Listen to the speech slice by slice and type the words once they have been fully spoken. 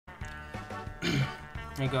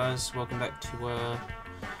Hey guys, welcome back to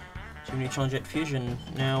Neutron Jet Fusion.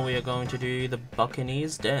 Now we are going to do the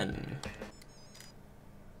Buccaneer's Den.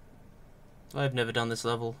 I've never done this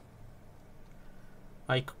level.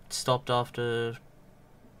 I stopped after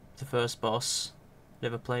the first boss,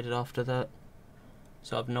 never played it after that,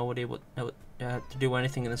 so I have no idea what to do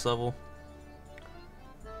anything in this level.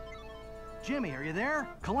 Jimmy, are you there?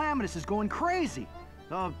 Calamitous is going crazy.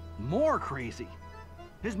 More crazy.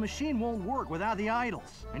 His machine won't work without the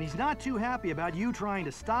idols, and he's not too happy about you trying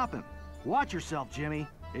to stop him. Watch yourself, Jimmy.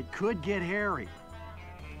 It could get hairy.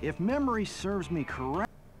 If memory serves me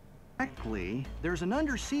correctly, there's an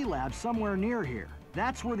undersea lab somewhere near here.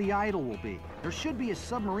 That's where the idol will be. There should be a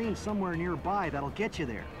submarine somewhere nearby that'll get you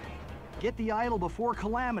there. Get the idol before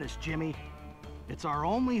Calamitous, Jimmy. It's our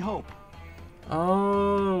only hope.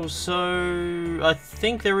 Oh, so I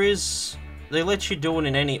think there is. They let you do it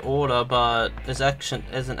in any order, but as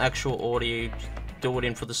an actual order, you do it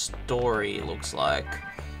in for the story. It looks like.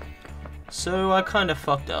 So I kind of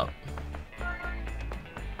fucked up.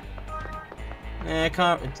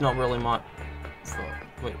 Yeah, it's not really my.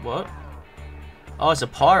 Wait, what? Oh, it's a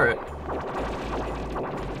pirate.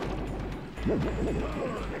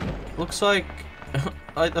 Looks like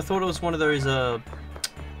I thought it was one of those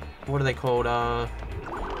what are they called?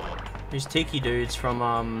 These tiki dudes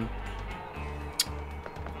from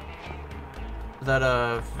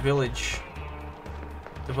that village,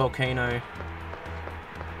 the volcano.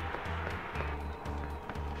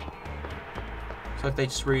 It's like they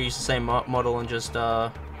just reused the same model and just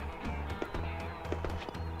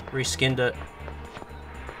reskinned it.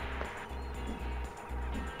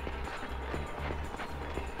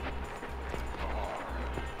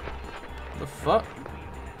 The fuck?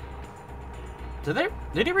 Did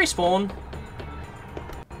he respawn?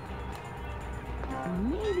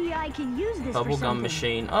 Maybe I can use this for Bubblegum something.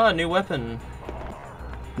 machine. Ah, new weapon.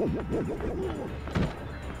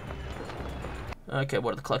 Okay,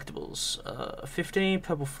 what are the collectibles? 15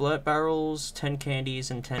 purple flirt barrels, 10 candies,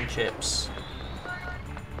 and 10 chips.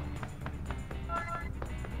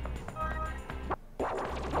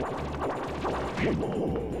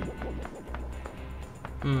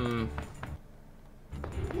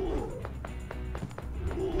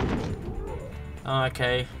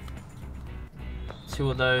 Okay.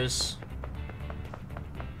 2 of those.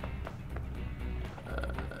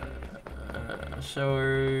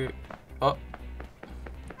 So... Oh.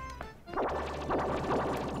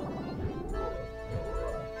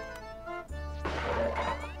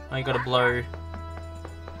 Oh, you gotta blow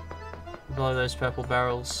those purple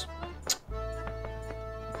barrels.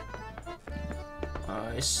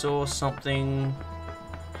 I saw something.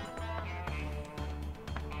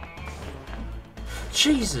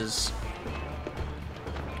 Jesus!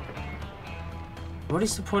 What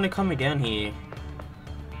is the point of coming down here?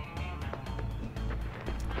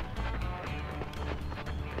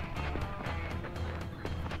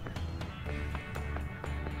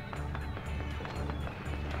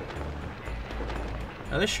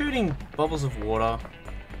 Are they shooting bubbles of water?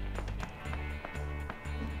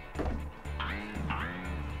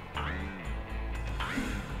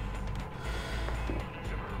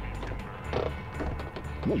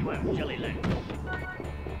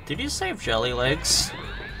 Did you save jelly legs?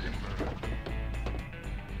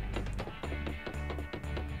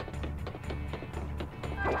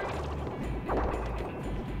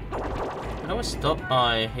 How do I stop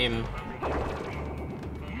by him?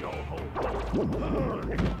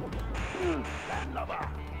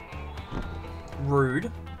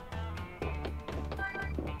 Rude.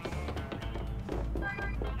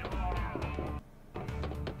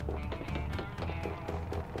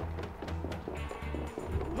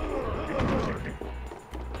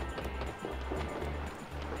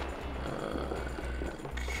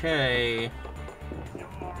 Okay.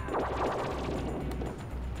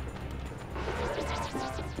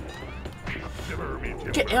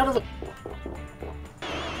 Get out of the...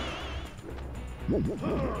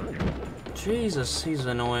 Jesus, he's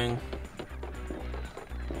annoying.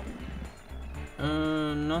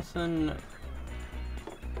 Nothing...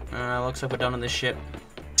 looks like we're done on this ship.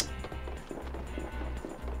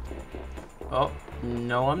 Oh,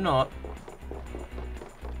 no I'm not.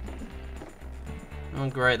 Oh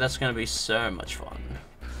great, that's gonna be so much fun.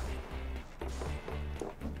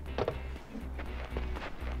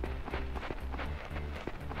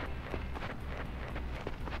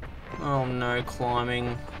 Oh no,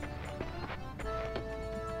 climbing.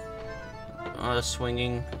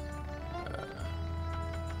 Swinging.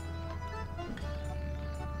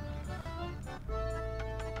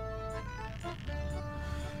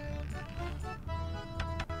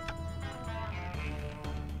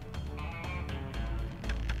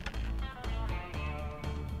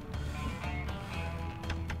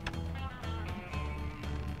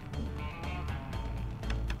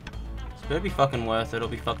 better be fucking worth it. I'll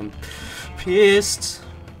be fucking pissed.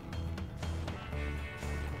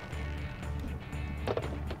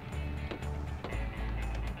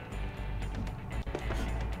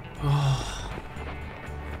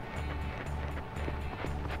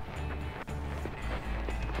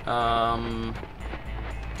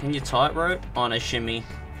 Can you tightrope on a shimmy?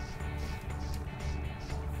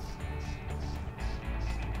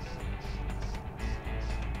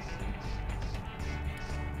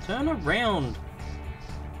 Turn around.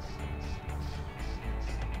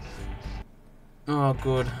 Oh,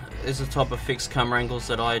 good. There's a type of fixed camera angles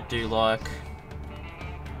that I do like.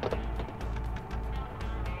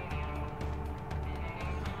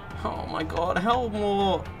 Oh my god, how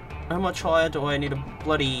much higher do I need to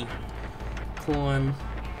bloody climb?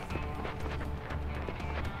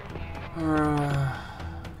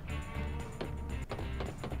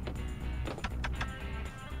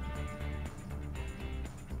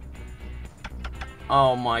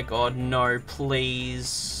 Oh my god, no,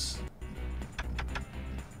 please.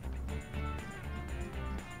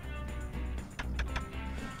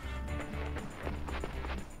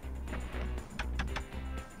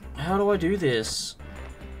 How do I do this?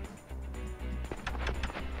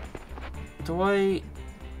 Do I...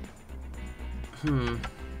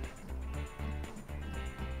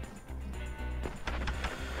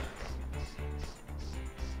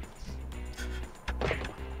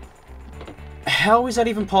 How is that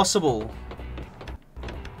even possible?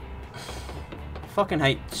 I fucking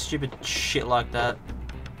hate stupid shit like that.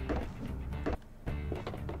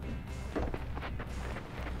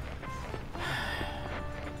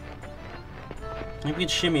 You can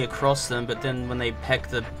shimmy across them, but then when they peck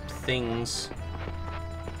the things...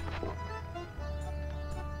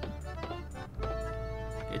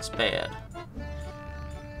 it's bad.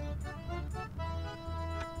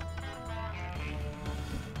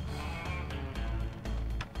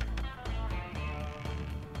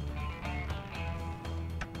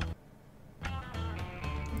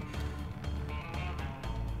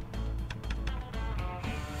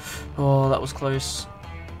 Oh, that was close.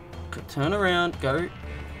 Turn around, go.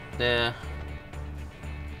 There.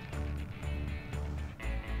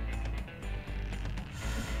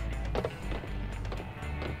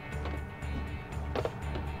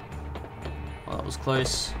 Oh, that was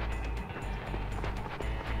close.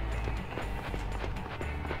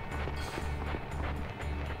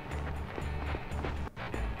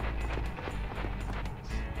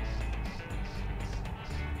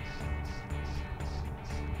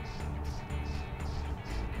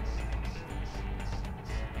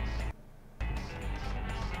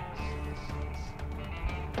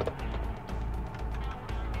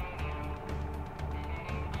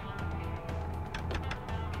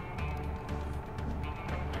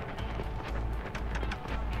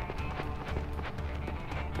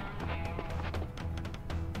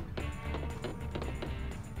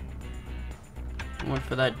 Wait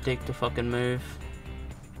for that dick to fucking move.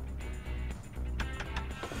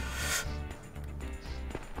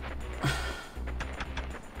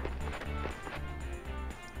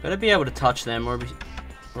 Better be able to touch them or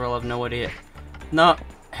I'll have no idea. No,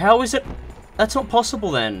 how is it? That's not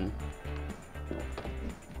possible then.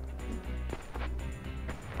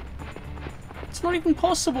 It's not even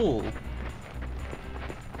possible.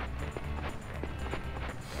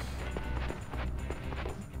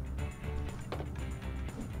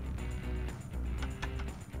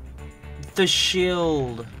 The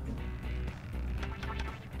shield.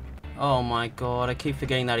 Oh my god, I keep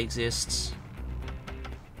forgetting that exists.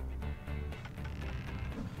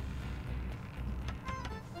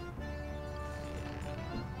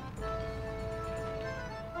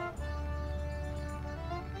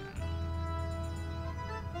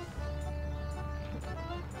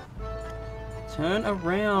 Turn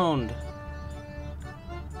around.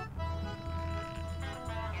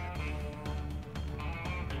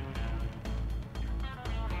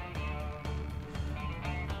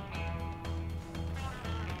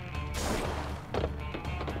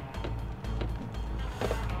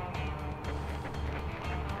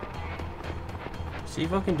 See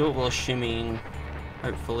if I can do it while shimmying,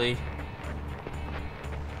 hopefully.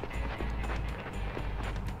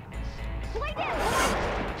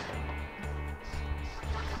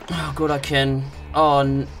 Oh, good, I can.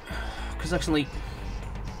 Oh, because actually...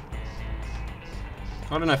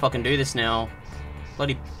 I don't know if I can do this now.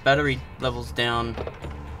 Bloody battery level's down.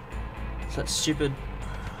 Is that stupid?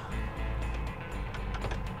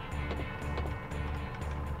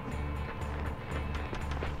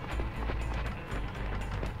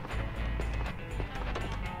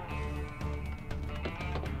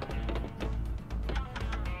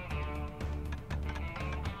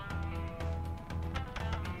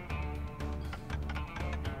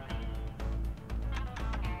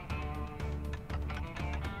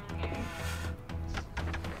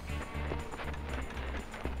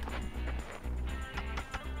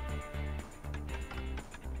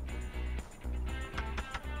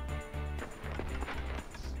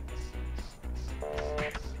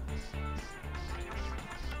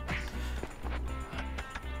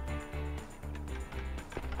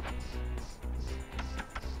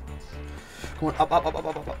 Come on, up, up, up, up,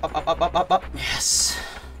 up, up, up, up, up, up, up. Yes.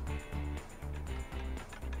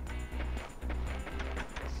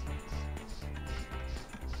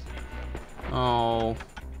 Oh.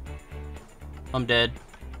 I'm dead.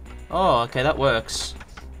 Oh, okay, that works.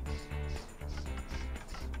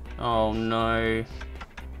 Oh no.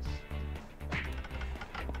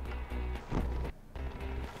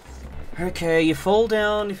 Okay, you fall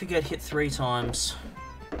down if you get hit 3 times.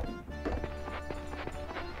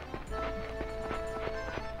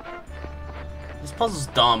 This puzzle's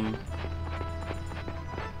dumb.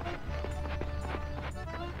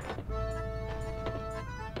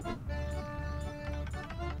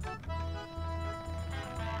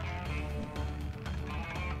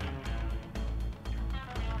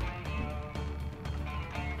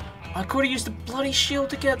 I could have used the bloody shield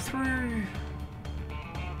to get through.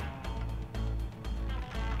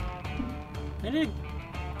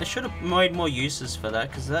 They should have made more uses for that,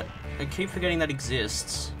 because I keep forgetting that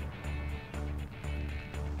exists.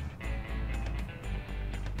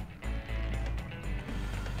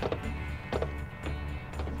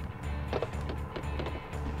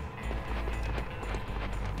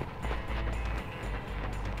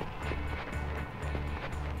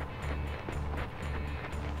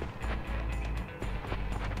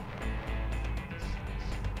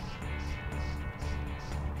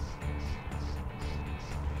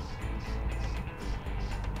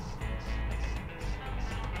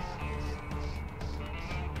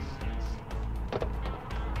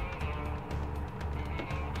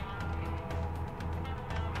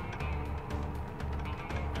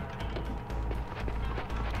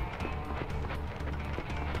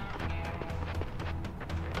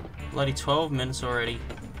 Bloody 12 minutes already.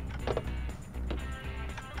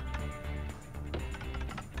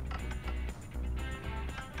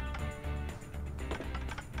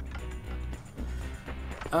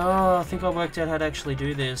 Oh, I think I worked out how to actually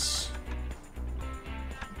do this.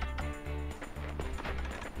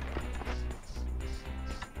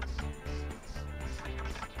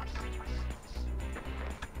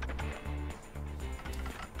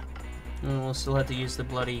 Oh, we'll still have to use the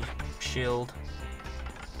bloody shield.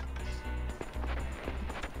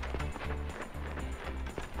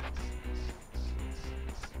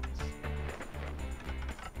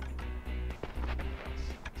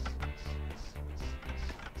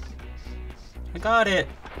 Got it!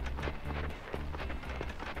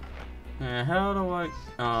 How do I...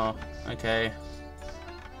 Oh, okay.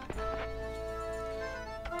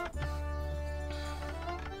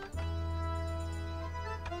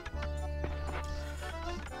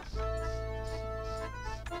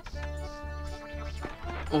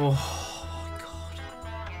 Oh, God.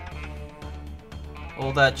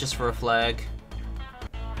 All that just for a flag.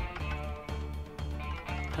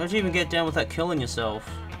 How'd you even get down without killing yourself?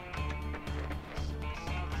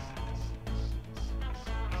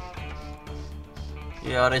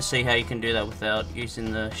 Yeah, I don't see how you can do that without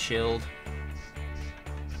using the shield.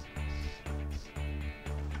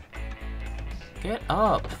 Get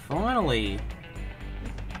up, finally!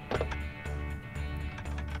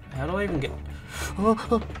 How do I even get...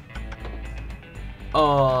 Oh,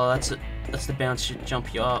 oh that's the bounce should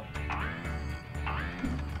jump you up. I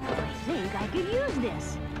think I could use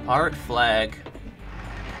this. Pirate flag.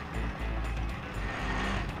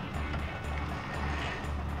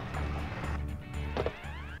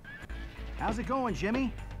 How's it going,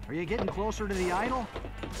 Jimmy? Are you getting closer to the idol?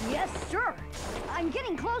 Yes, sir. I'm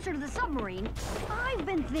getting closer to the submarine. I've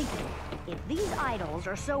been thinking, if these idols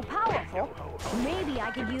are so powerful, maybe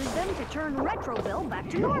I could use them to turn Retroville back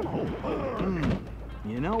to normal.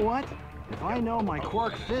 You know what? If I know my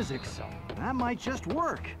quark physics, that might just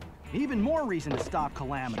work. Even more reason to stop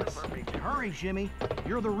Calamitous. Hurry, Jimmy.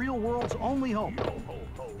 You're the real world's only hope.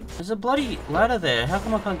 There's a bloody ladder there. How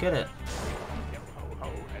come I can't get it?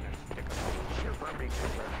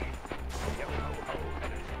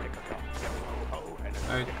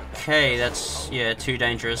 Okay, that's, yeah, too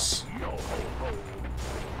dangerous.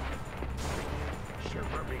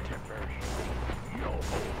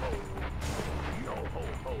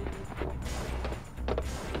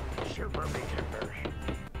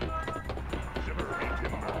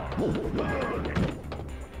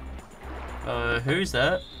 Who's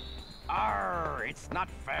that? Arr, it's not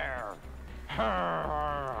fair.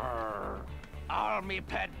 Arr, all me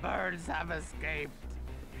pet birds have escaped.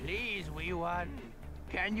 Please, wee one,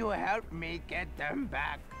 can you help me get them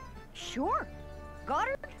back? Sure.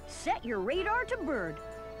 Goddard, set your radar to bird.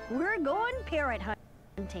 We're going parrot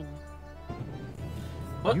hunting.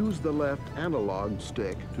 What? Use the left analog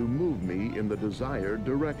stick to move me in the desired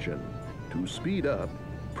direction. To speed up,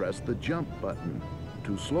 press the jump button.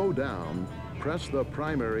 To slow down, press the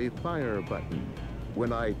primary fire button.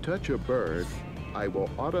 When I touch a bird, I will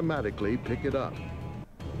automatically pick it up.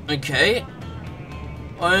 Okay.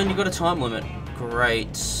 I only got a time limit.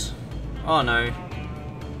 Great. Oh no.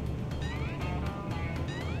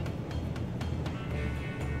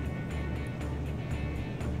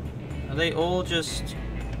 Are they all just...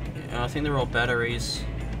 I think they're all batteries.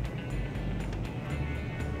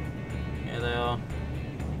 Yeah, they are.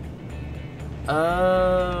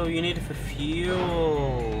 Oh, you need it for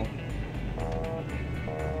fuel.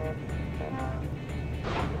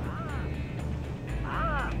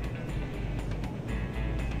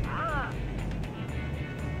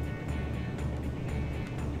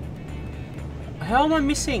 How am I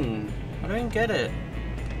missing? I don't get it.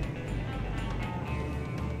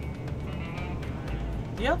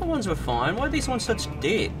 The other ones were fine. Why are these ones such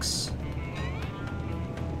dicks?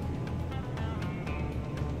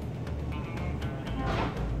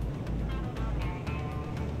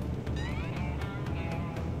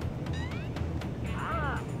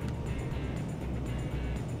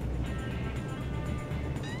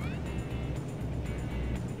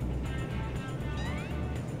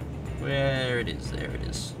 Where it is, there it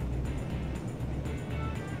is.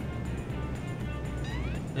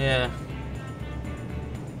 Yeah.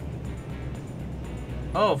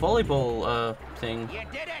 Oh, volleyball, thing. You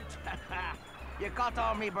did it! You got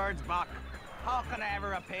all me birds back. How can I ever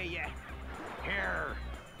repay you? Here,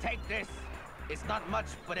 take this. It's not much,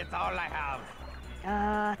 but it's all I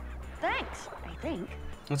have. Thanks, I think.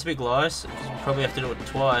 That's a big gloves. You probably have to do it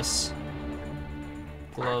twice.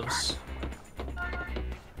 Gloves.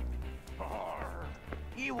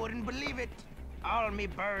 You wouldn't believe it. All me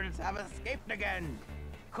birds have escaped again.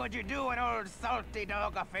 Could you do an old salty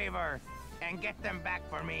dog a favor and get them back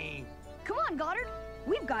for me? Come on, Goddard.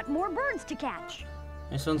 We've got more birds to catch.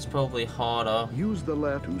 This one's probably harder. Use the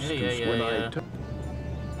left to when I touch.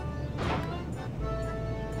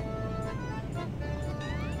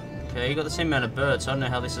 Okay, you got the same amount of birds. I don't know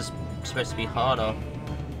how this is supposed to be harder.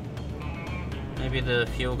 Maybe the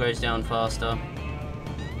fuel goes down faster.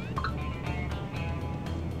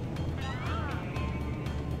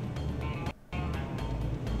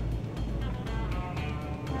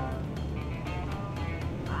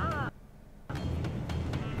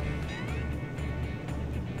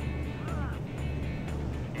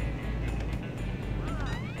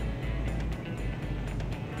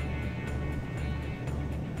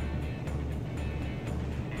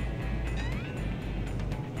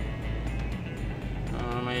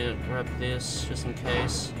 Grab this just in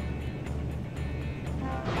case.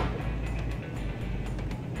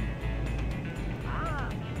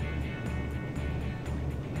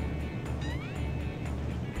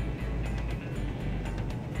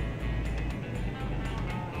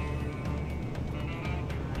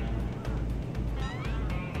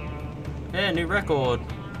 Yeah, new record.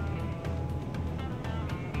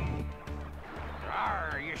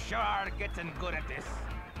 Arr, you sure are getting good at this.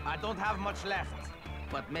 I don't have much left.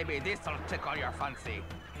 But maybe this'll tickle your fancy.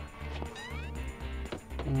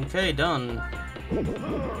 Okay, done.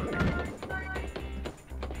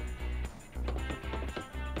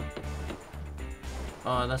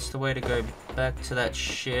 Oh, that's the way to go back to that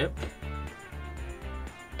ship.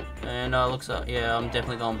 And looks like, yeah, I'm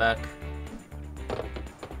definitely going back.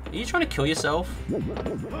 Are you trying to kill yourself?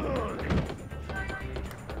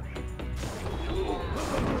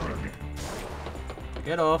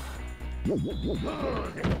 Get off.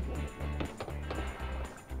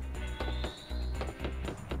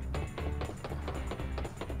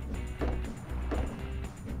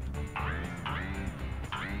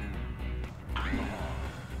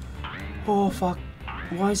 Oh fuck,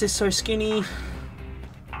 why is this so skinny?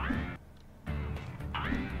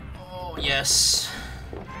 Oh yes.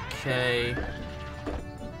 Okay.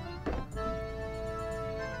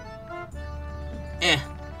 Eh.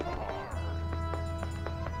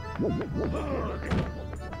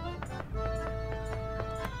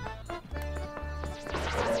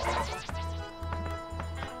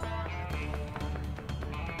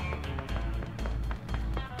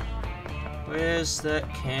 Where's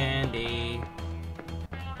that candy?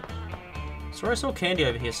 I swear I saw candy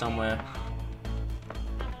over here somewhere.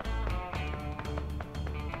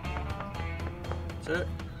 Is it?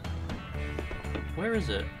 Where is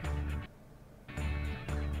it?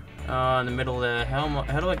 Oh, in the middle there. How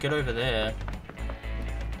do I get over there?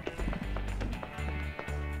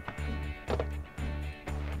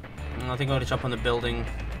 I think I gotta jump on the building.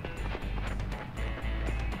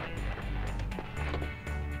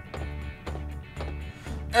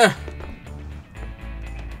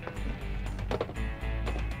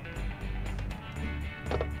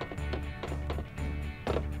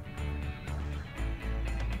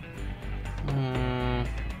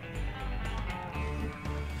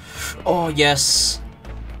 Oh, yes.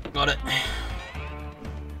 Got it.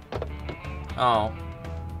 Oh.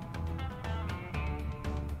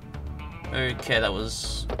 Okay, that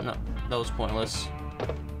was... no, that was pointless.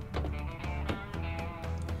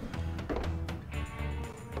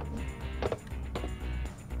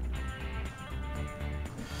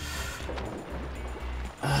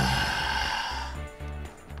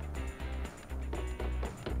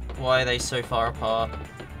 Why are they so far apart?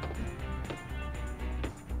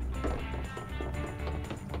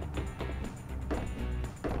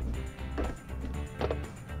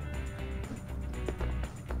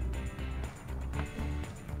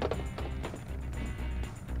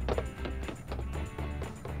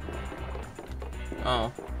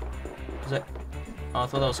 Oh. Is that... oh, I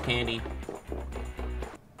thought that was candy.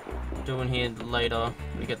 Doing here later,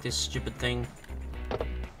 we get this stupid thing.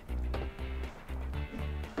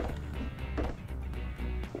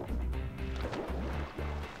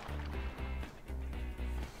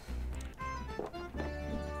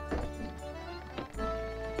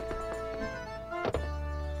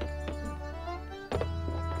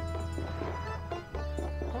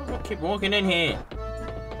 Why do I keep walking in here?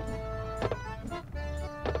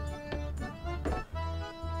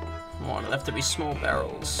 Come on, it'll have to be small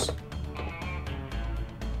barrels.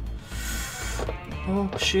 Oh,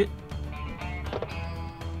 shit.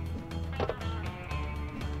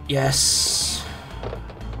 Yes.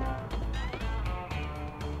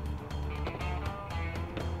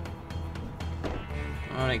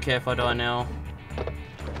 I don't care if I die now.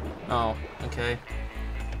 Oh, okay.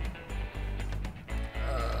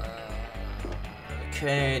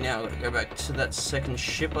 Okay, now I've got to go back to that second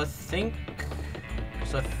ship, I think.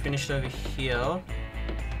 Because I finished over here.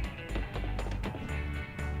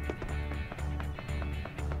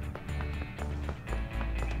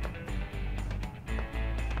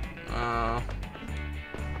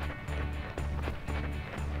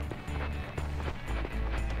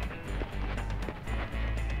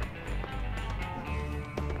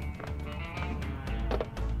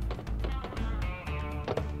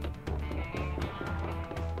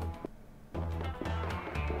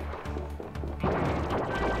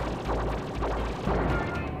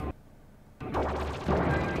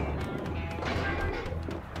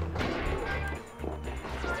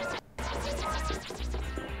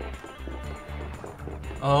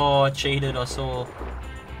 Oh, I cheated, I saw a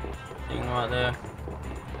thing right there.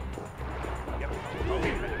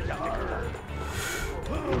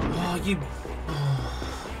 Oh, you...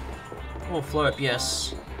 oh, float,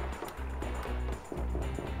 yes.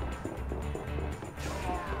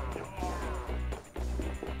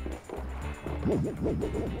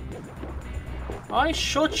 I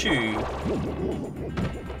shot you!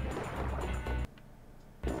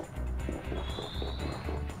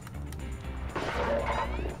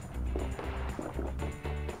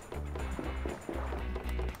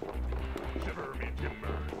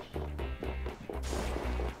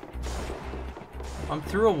 I'm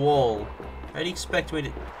through a wall. How do you expect me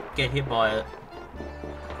to get hit by it?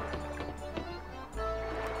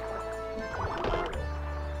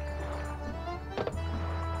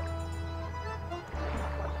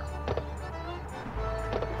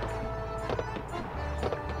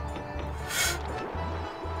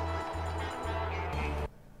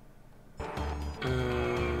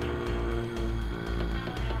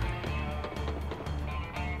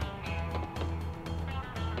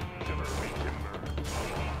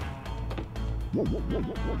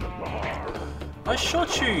 I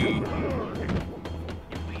shot you!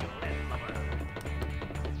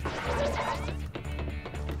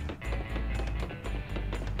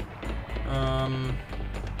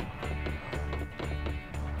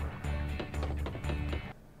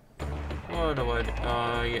 What do I do?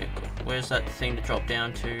 Yeah. Where's that thing to drop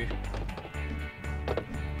down to?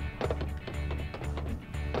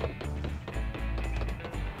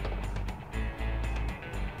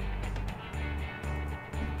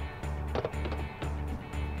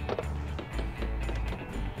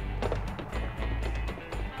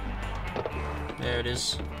 There it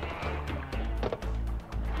is.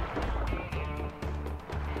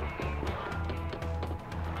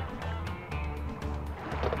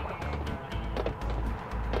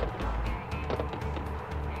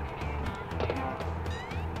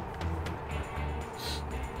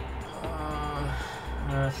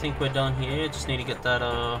 I think we're done here. Just need to get that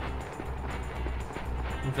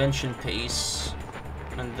invention piece,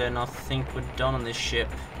 and then I think we're done on this ship.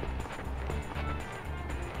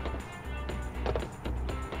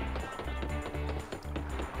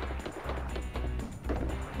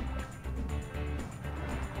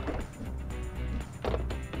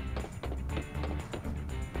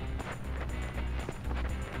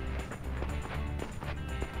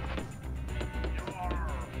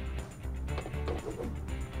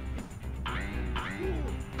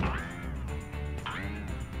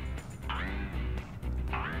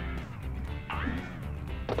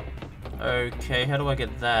 Okay, how do I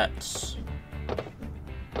get that?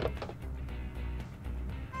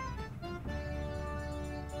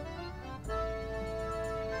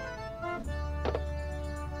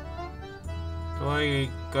 Do I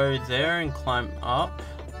go there and climb up?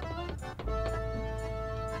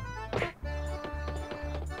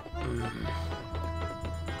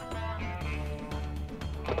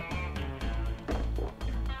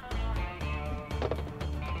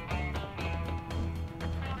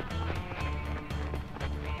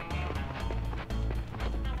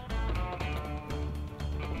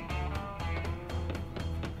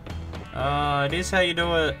 It is how you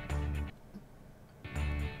do it.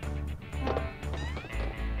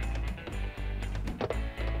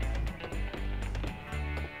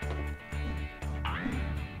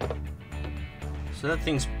 So that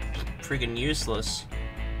thing's friggin' useless.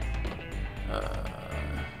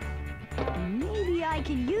 Maybe I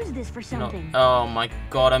could use this for something. Oh my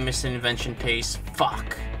god, I missed an invention piece.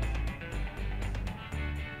 Fuck.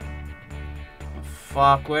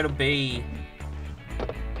 Fuck, where to be?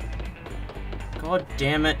 God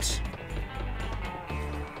damn it.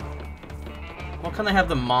 Why can't they have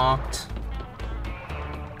them marked?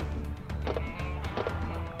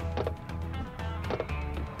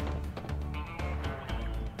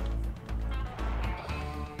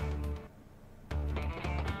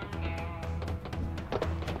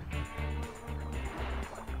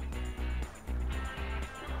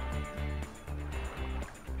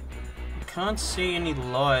 Can't see any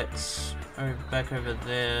lights back over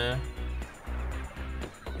there.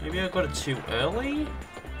 Maybe I got it too early?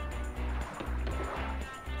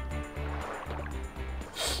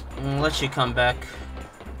 Let you come back.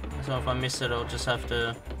 So if I miss it, I'll just have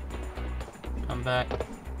to come back.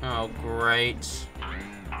 Oh, great.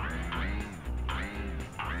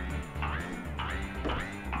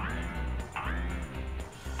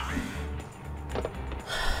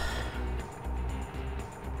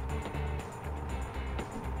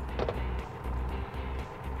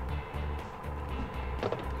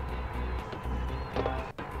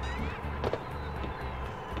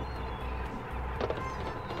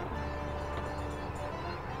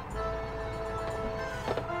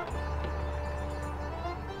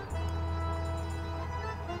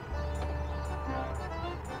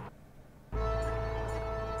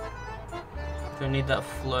 Do I need that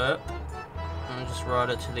flip? I'll just ride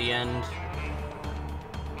it to the end.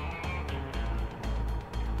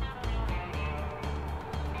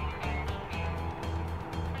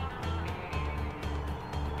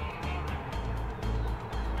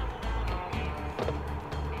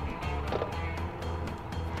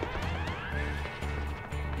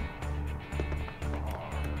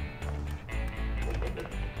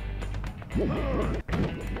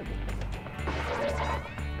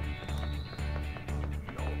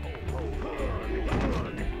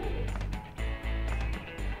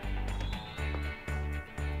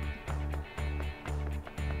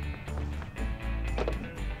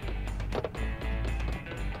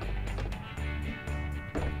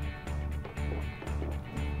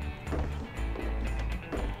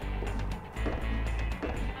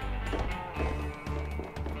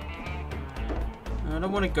 I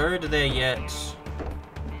don't want to go to there yet.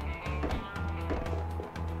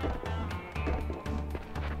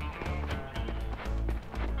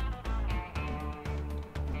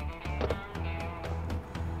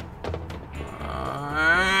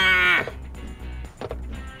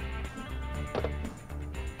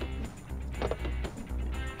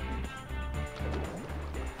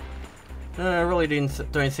 I really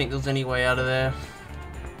don't think there's any way out of there.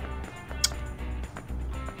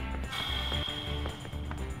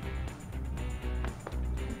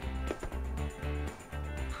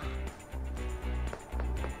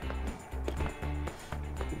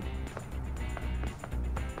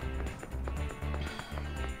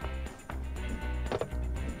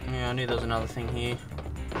 Yeah, I knew there was another thing here.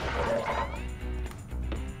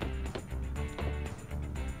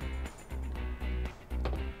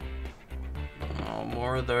 Oh,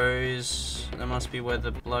 more of those. That must be where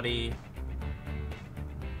the bloody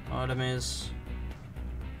item is.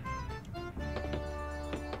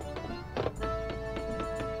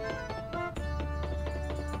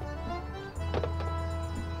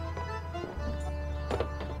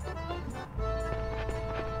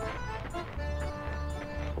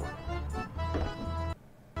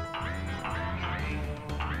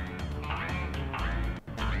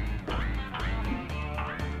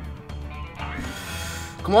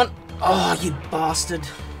 Come on! Oh, you bastard!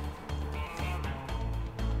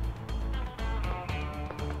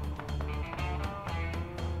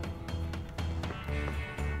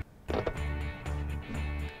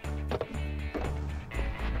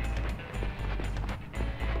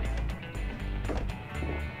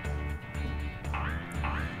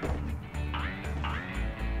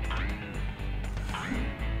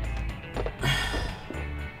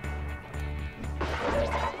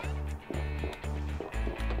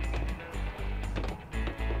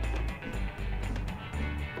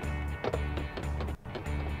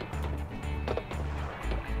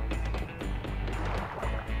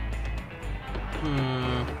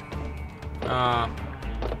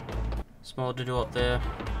 There's more to do up there.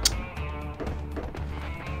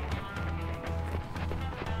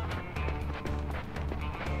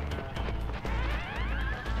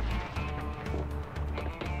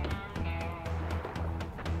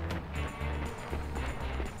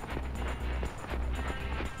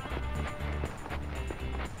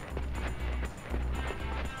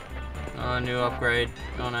 New upgrade.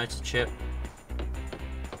 Oh no, it's a chip.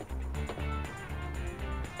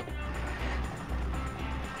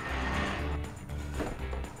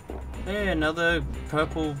 Hey, another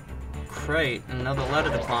purple crate. Another ladder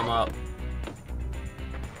to climb up.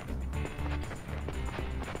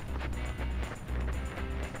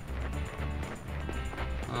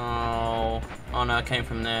 Oh. Oh no, it came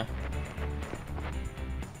from there.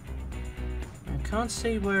 I can't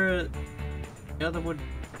see where the other would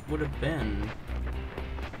have been.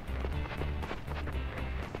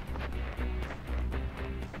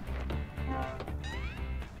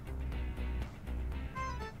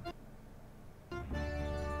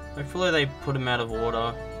 Hopefully they put him out of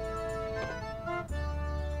order.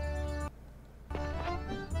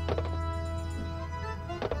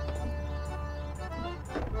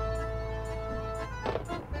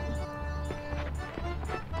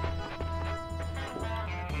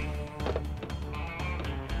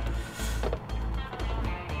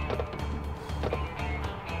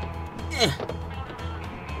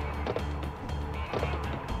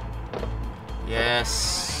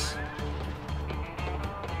 Yes.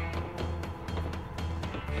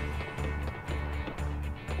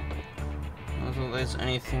 I don't think there's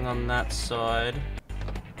anything on that side.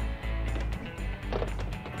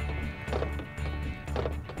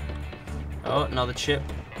 Oh, another chip.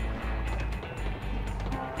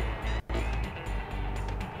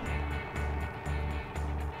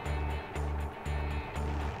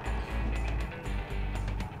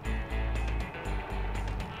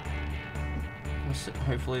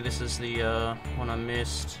 Hopefully this is the one I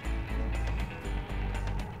missed.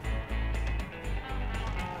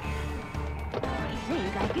 I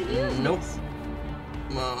think I could use Nope. this.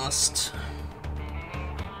 Must.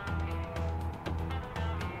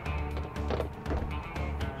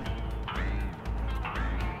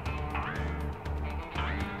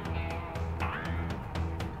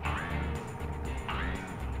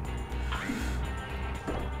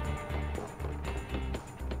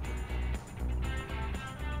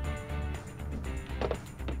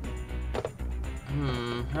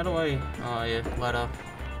 How do I... Oh yeah, ladder.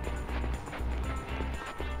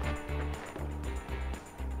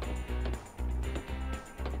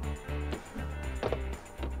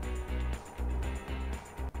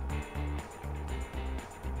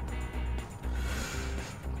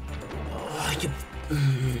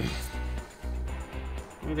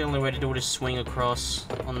 Maybe the only way to do it is swing across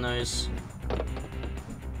on those.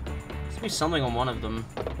 There's be something on one of them.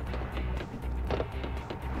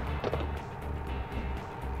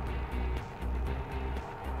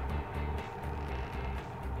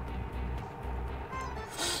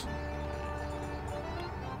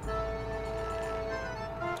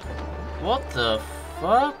 What the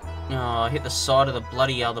fuck? Oh, I hit the side of the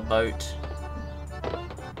bloody other boat.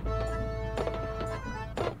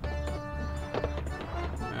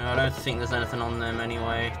 I don't think there's anything on them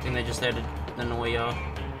anyway. I think they're just there to annoy you.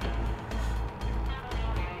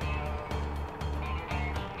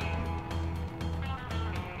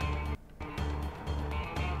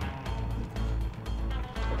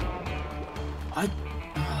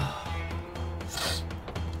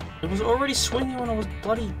 It was already swinging when I was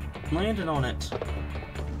bloody landed on it.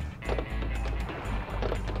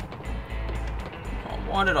 Oh,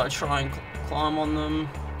 why did I try and climb on them?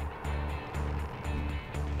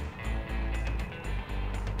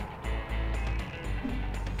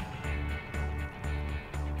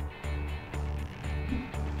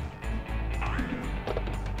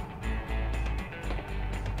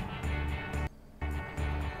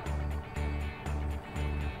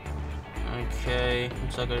 Okay,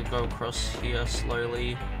 so I gotta go across here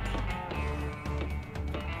slowly.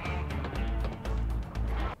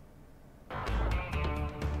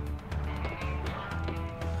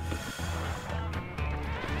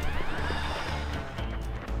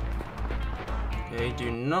 Okay,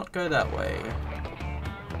 do not go that way.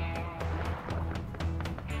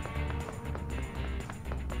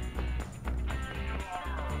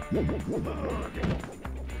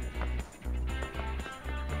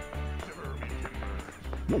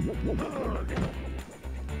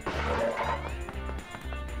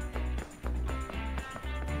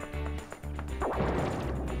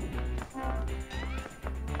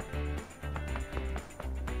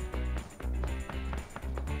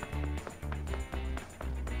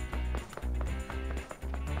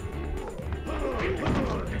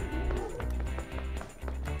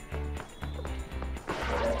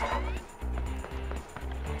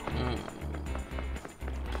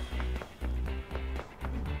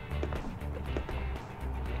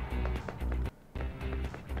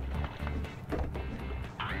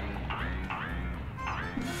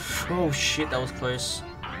 Oh shit, that was close.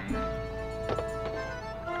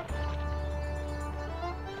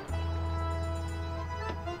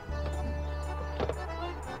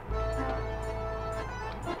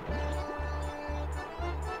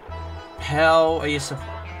 How are you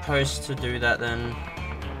supposed to do that then?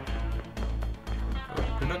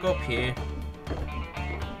 Did I go up here?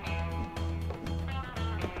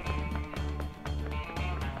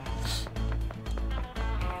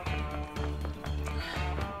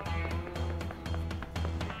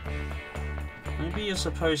 Maybe you're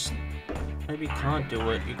supposed... Maybe you can't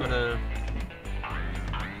do it. You gotta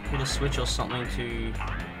hit a switch or something to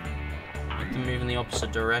make them move in the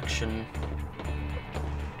opposite direction.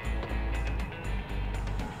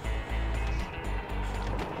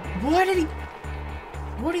 Why did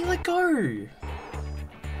he let go?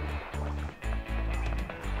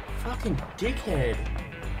 Fucking dickhead.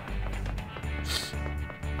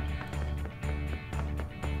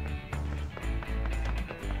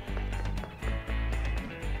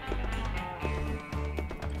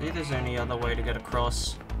 I think there's any other way to get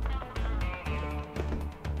across.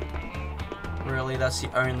 Really, that's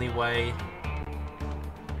the only way.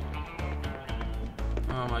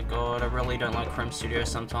 Oh my god, I really don't like Chrome Studio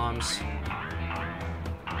sometimes.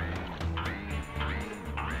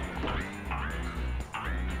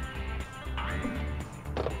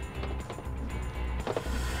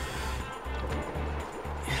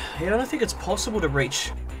 Yeah, I don't think it's possible to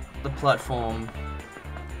reach the platform.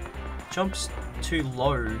 Jump's too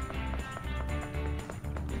low.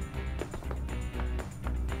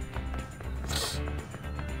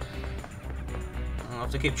 I'll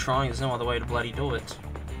have to keep trying, there's no other way to bloody do it.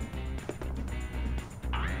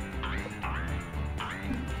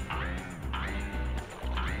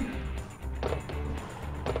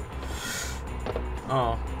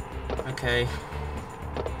 Oh, okay.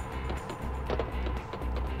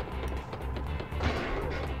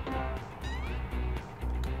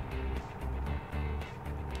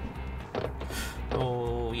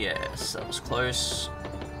 Oh, yes, that was close.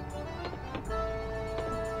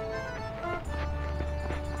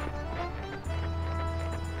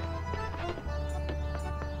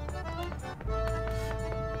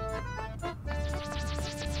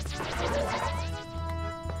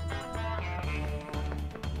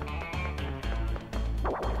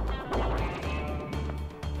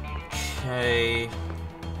 Okay.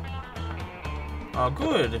 Oh,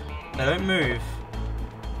 good. They don't move.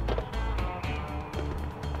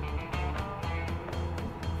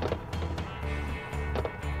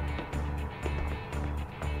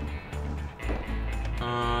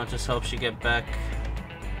 It just helps you get back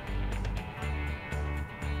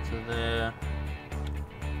to there.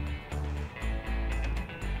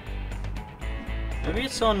 Maybe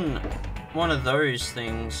it's on one of those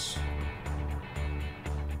things.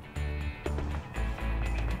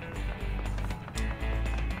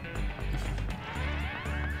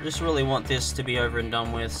 I just really want this to be over and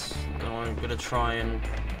done with, so I'm gonna try and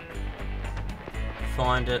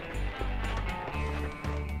find it.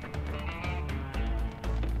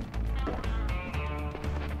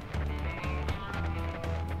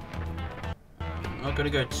 I'm not gonna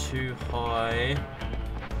go too high.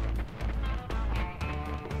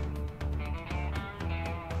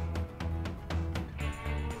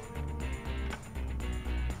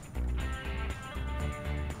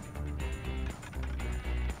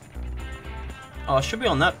 Oh, I should be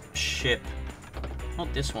on that ship,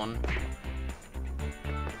 not this one.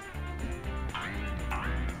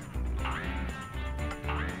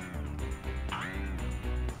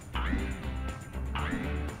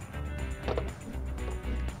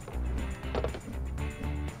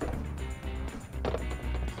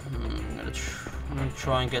 I'm gonna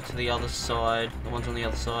try and get to the other side, the ones on the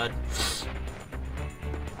other side.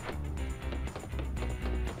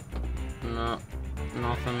 No,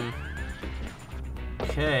 nothing.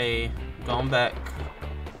 Okay, going back.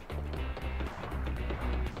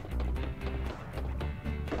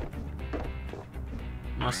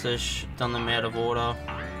 Must have done them out of order.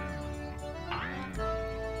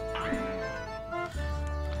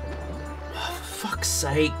 Oh, for fuck's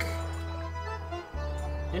sake.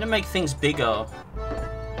 Need to make things bigger.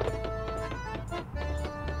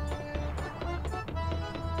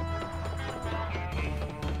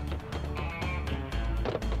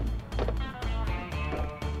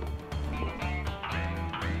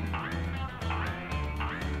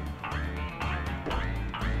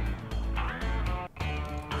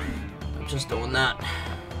 Just doing that.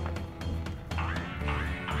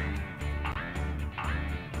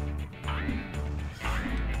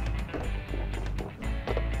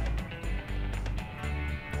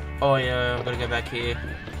 Oh yeah, I've got to go back here.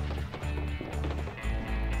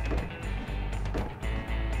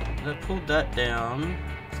 They pulled that down.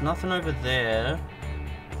 There's nothing over there.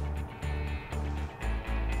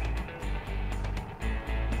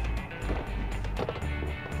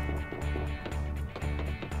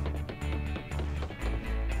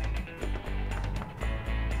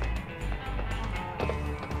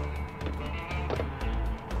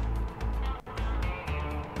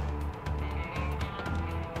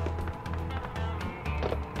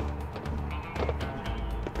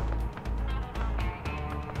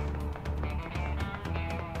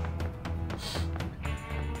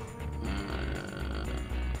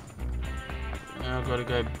 I've got to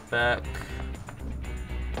go back.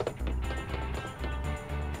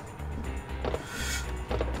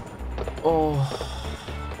 Oh.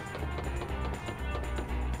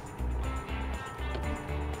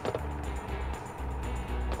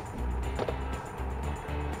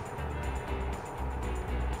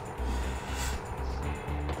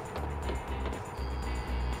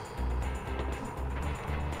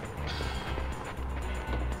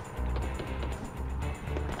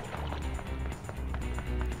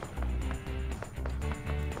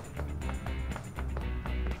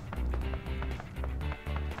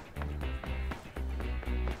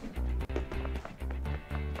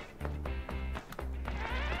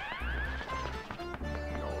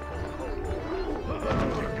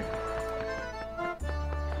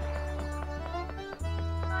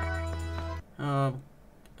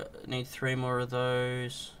 Need 3 more of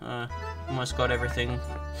those. Almost got everything.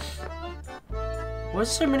 Why's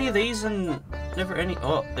so many of these and never any?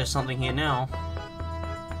 Oh, there's something here now.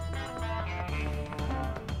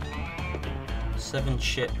 7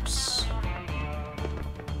 chips.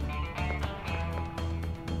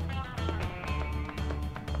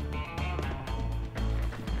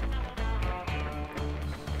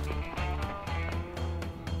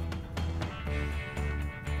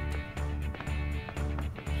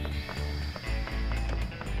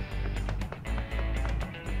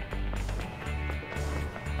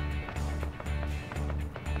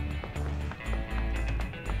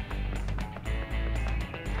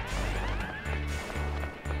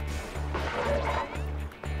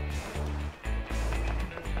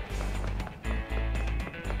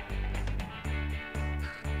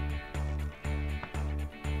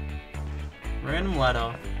 Random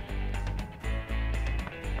ladder.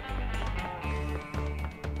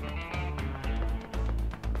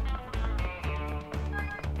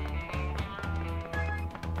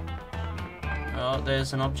 Oh,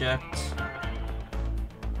 there's an object.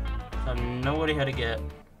 I have no idea how to get.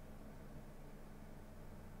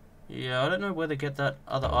 Yeah, I don't know where to get that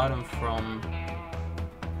other item from.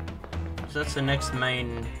 So that's the next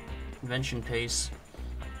main invention piece.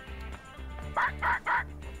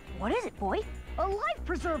 What is it, boy? A life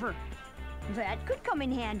preserver. That could come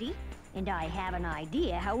in handy. And I have an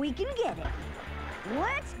idea how we can get it.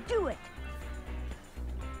 Let's do it.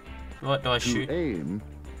 What do I shoot? To aim,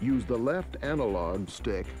 use the left analog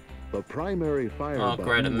stick. The primary fire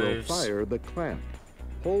button will fire the clamp.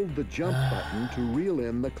 Hold the jump button to reel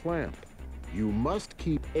in the clamp. You must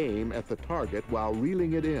keep aim at the target while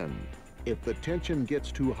reeling it in. If the tension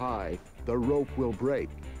gets too high, the rope will break.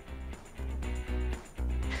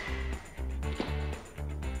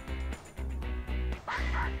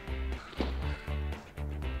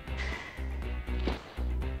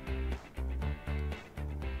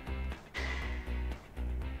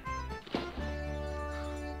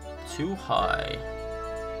 Too high.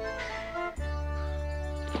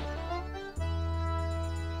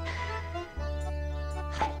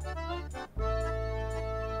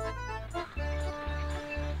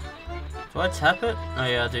 Do I tap it? Oh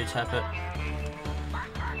yeah, I do tap it.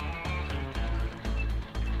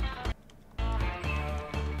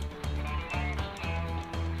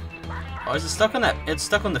 Oh, is it stuck on that? It's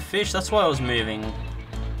stuck on the fish, that's why I was moving.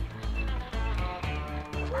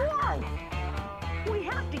 Whoa! We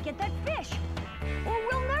have to get that fish, or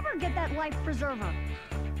we'll never get that life preserver.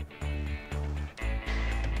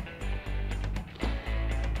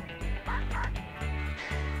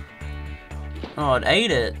 Oh, it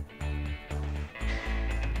ate it.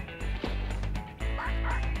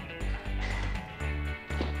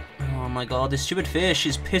 Oh my god, this stupid fish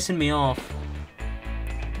is pissing me off.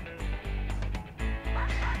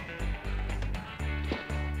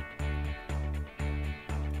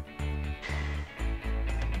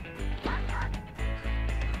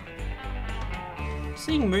 This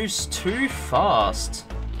thing moves too fast.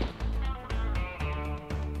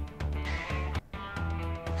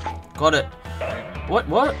 Got it.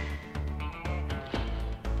 What?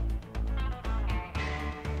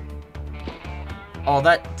 Oh,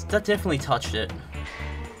 that definitely touched it.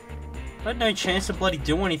 I had no chance to bloody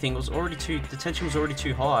do anything. It was already the tension was already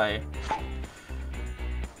too high.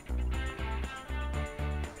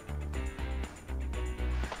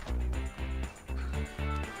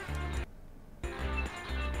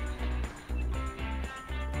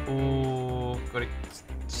 Oh, gotta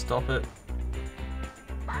stop it.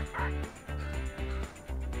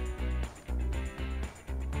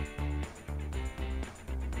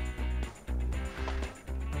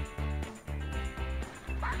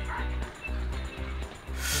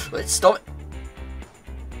 Let's stop it.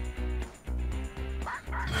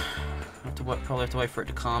 Probably have to wait for it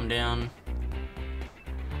to calm down.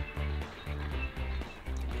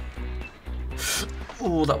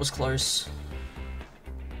 Oh, that was close.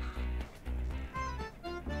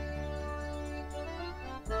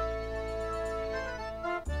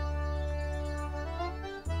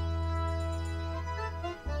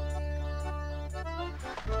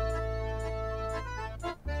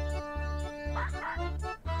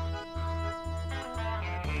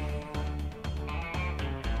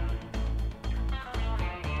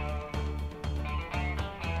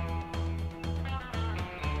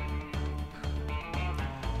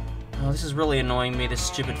 Oh, this is really annoying me, this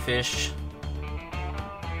stupid fish.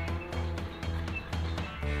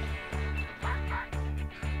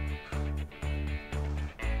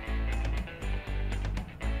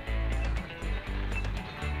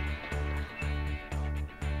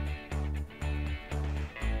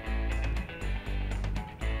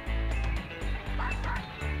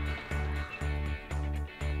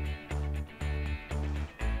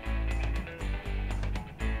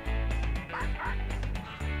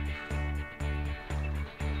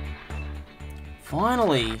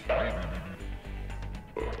 Finally!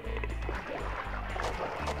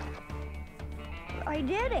 I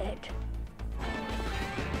did it.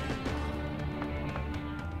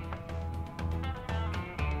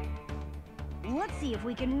 Let's see if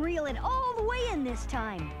we can reel it all the way in this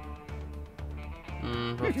time.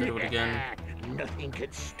 We'll have to do it again. Nothing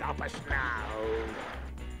could stop us now.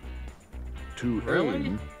 To Really?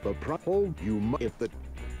 aim the hold you must if the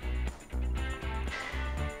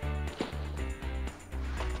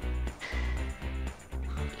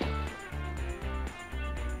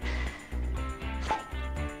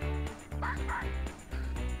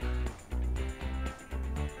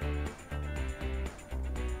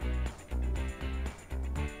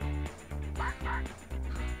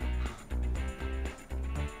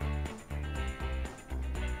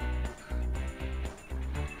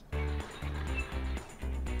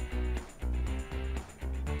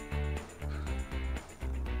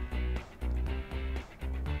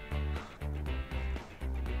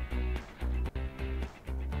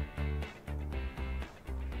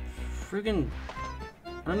Friggin',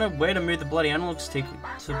 I don't know where to move the bloody analog stick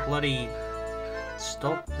to bloody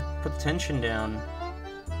stop, put the tension down.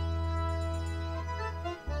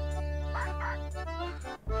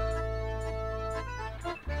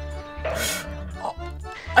 Oh,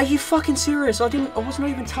 are you fucking serious? I wasn't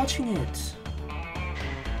even touching it.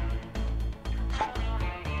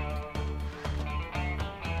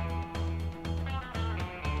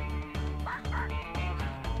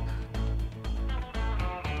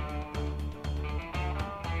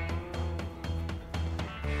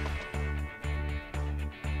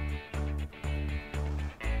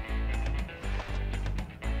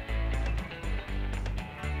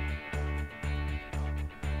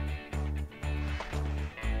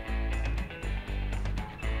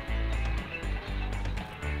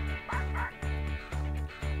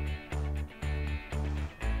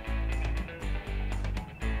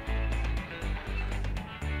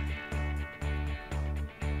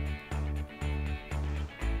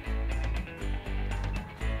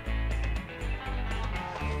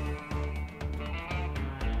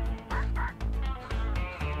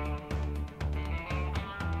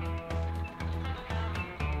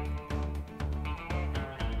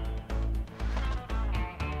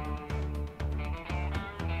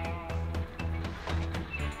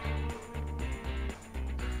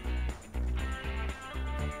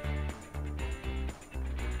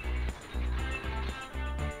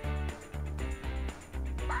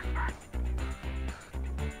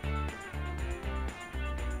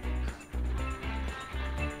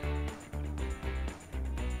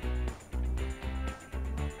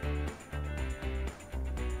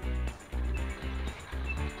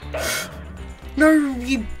 No,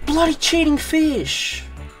 you bloody cheating fish!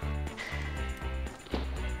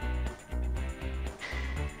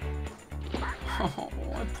 Oh,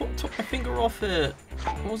 I took my finger off it.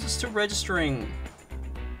 Why was it still registering?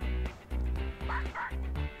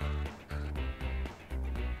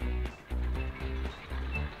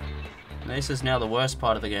 This is now the worst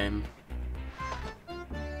part of the game.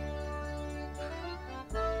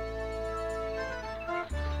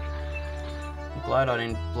 I'm glad I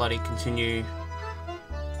didn't bloody continue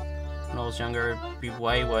when I was younger. It'd be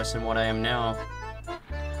way worse than what I am now.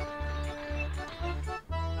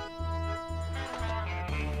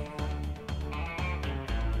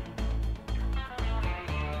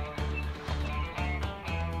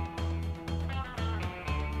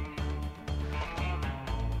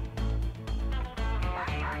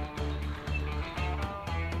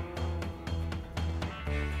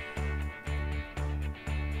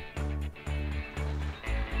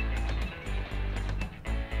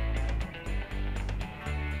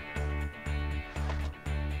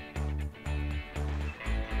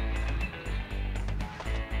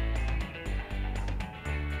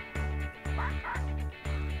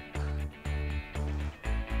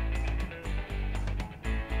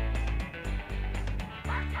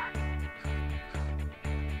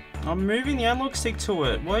 I'm moving the analog stick to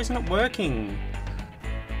it. Why isn't it working?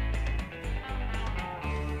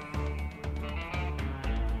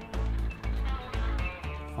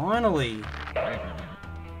 Finally.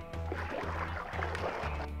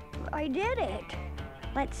 I did it.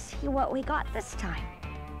 Let's see what we got this time.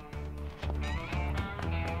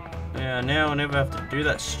 Yeah, now I'll never have to do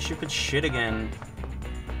that stupid shit again.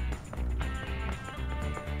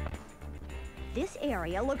 This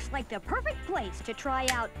area looks like the perfect place to try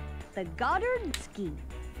out the Goddard ski.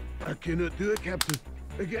 I cannot do it, Captain.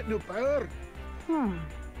 I get no power. I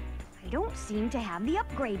don't seem to have the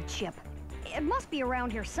upgrade chip. It must be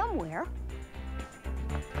around here somewhere.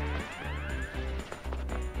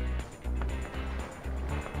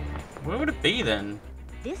 Where would it be then?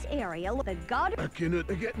 This area, the Goddard. I cannot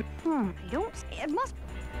get. I don't. It must.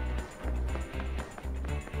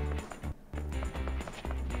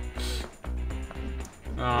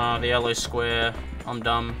 Ah, the yellow square. I'm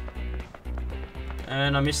dumb.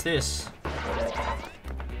 And I missed this.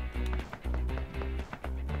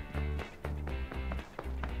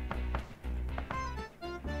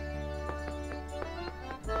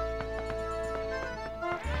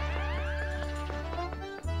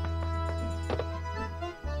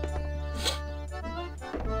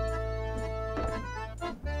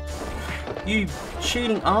 You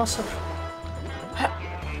cheating arsehole.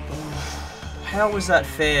 How was that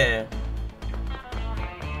fair?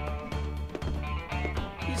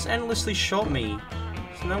 He's endlessly shot me.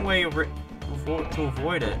 There's no way to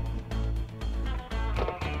avoid it.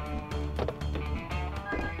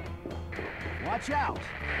 Watch out!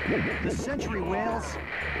 The Century Whale's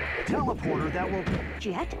teleporter that will...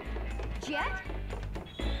 Jet? Jet?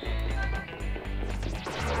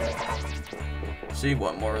 See,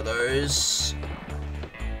 one more of those.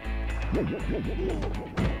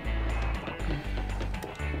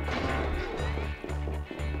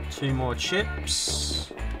 Two more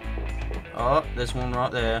chips. Oh, there's one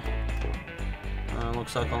right there.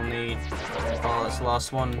 Looks like I'll need... Oh, that's the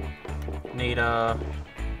last one. Need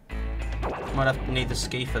might have to need the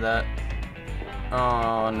ski for that.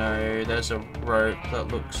 Oh no, there's a rope that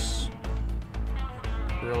looks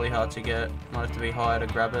really hard to get. Might have to be higher to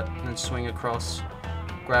grab it and then swing across.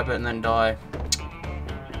 Grab it and then die.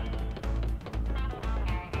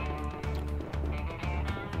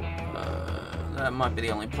 That might be the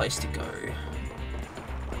only place to go.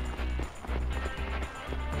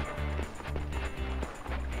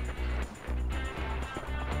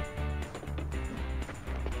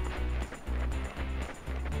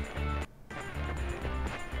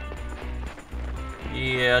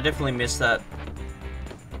 Yeah, I definitely missed that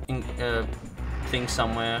thing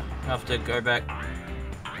somewhere. I have to go back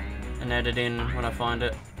and edit in when I find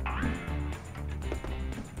it.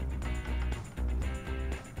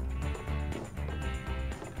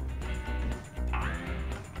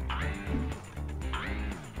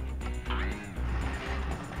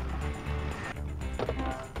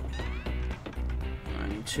 I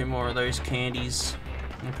need two more of those candies.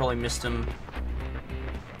 I probably missed them.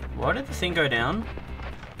 Why did the thing go down?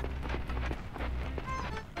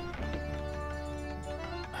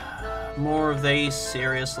 More of these,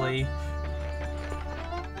 seriously.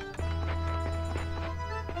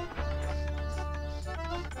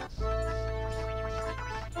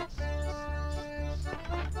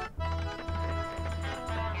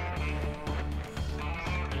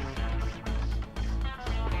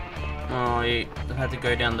 Oh, I had to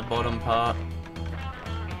go down the bottom part.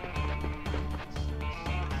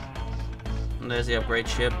 And there's the upgrade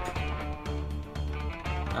chip.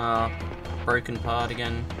 Broken part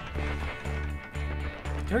again.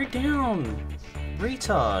 Go down!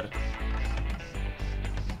 Retard!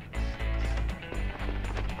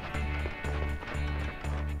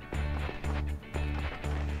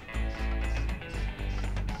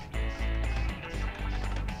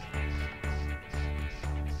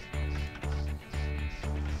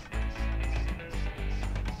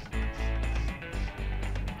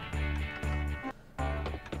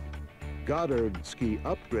 Goddard ski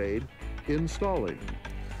upgrade installing.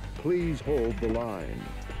 Please hold the line.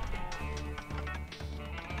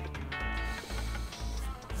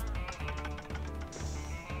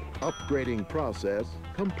 Upgrading process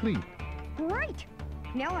complete. Great!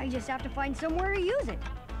 Now I just have to find somewhere to use it.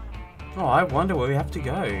 Oh, I wonder where we have to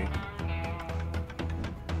go.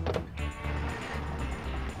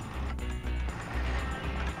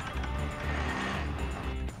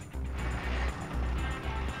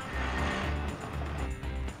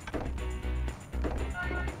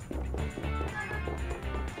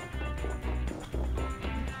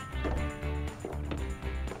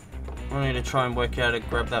 I need to try and work out how to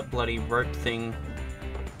grab that bloody rope thing.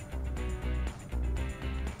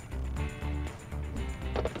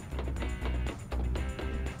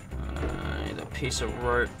 I need a piece of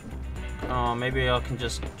rope. Oh, maybe I can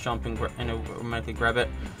just jump and automatically grab it.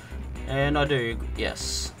 And I do,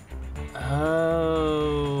 yes.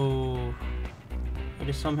 Oh. I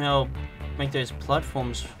just somehow make those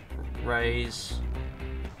platforms raise.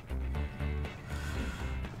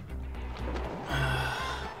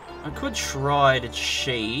 I could try to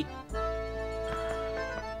cheat.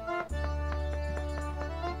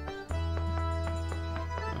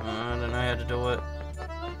 I don't know how to do it.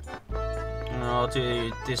 I'll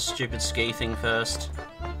do this stupid ski thing first.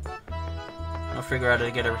 I'll figure out how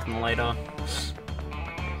to get everything later.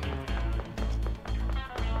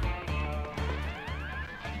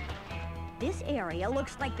 This area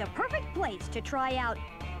looks like the perfect place to try out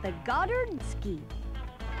the Goddard ski.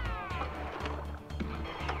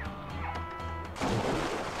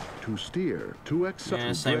 To steer, to accept.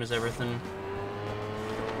 Yeah, same as everything.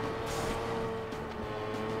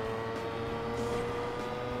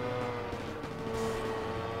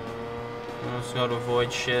 I just gotta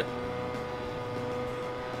avoid shit.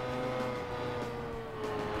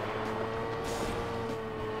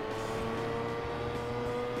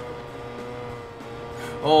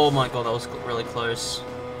 Oh my god, that was really close.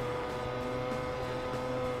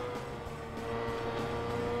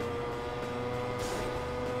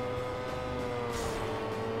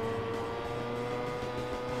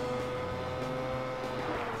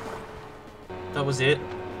 That was it.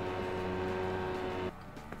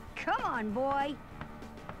 Come on, boy.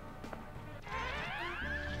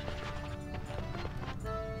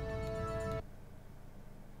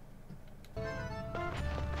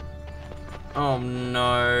 Oh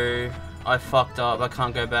no. I fucked up. I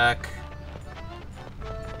can't go back.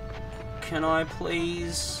 Can I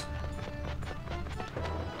please?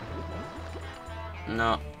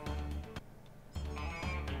 No.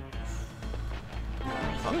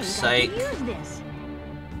 Fuck's sake. Use this.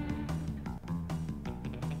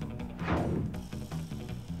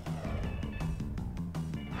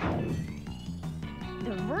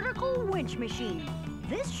 The vertical winch machine.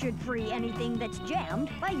 This should free anything that's jammed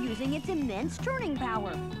by using its immense turning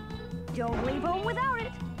power. Don't leave home without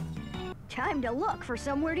it. Time to look for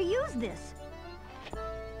somewhere to use this.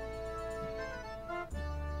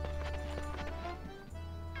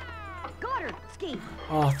 Goddard ski.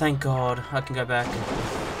 Oh, thank God. I can go back.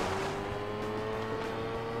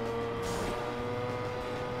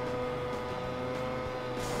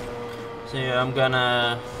 So yeah, I'm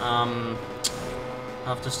gonna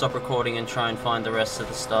have to stop recording and try and find the rest of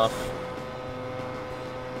the stuff.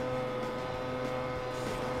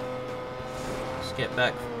 Just get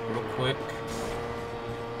back real quick.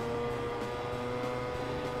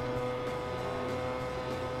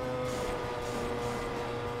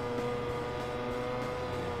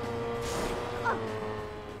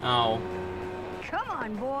 Oh. Come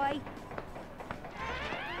on, boy.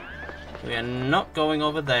 We are not going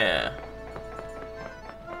over there.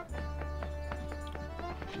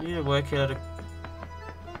 I need to work out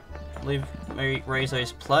how to raise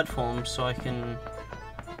those platforms so I can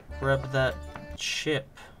grab that chip.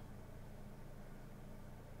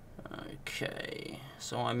 Okay,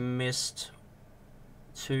 so I missed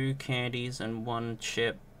 2 candies and 1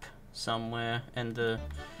 chip somewhere, and the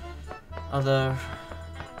other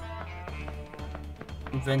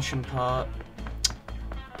invention part.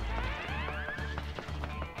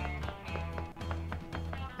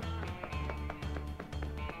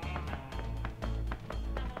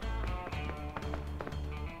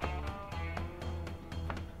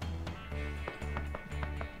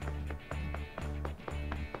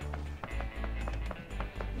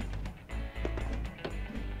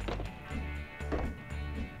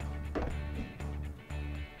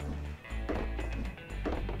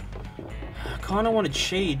 I kinda want to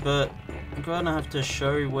cheat, but I'm gonna have to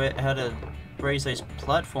show how to raise those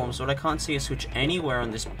platforms, but I can't see a switch anywhere on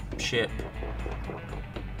this ship.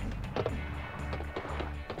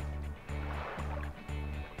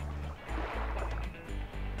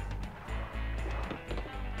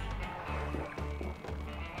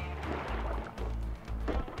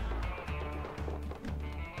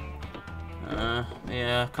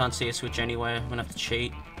 Yeah, can't see a switch anywhere. I'm gonna have to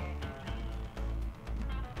cheat.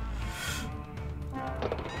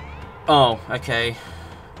 Oh, okay.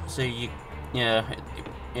 So you, yeah,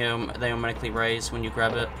 they automatically raise when you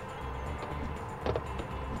grab it.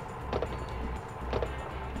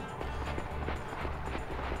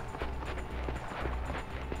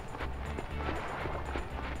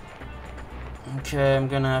 Okay, I'm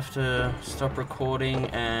gonna have to stop recording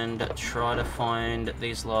and try to find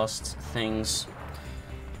these last things.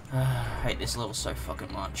 I hate this level so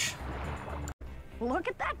fucking much. Look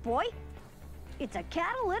at that, boy. It's a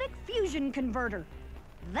catalytic fusion converter.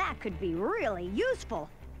 That could be really useful.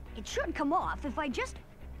 It should come off if I just...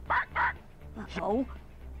 Uh-oh.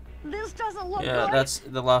 This doesn't look Yeah, good. that's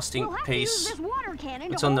the last We'll have piece. to use this water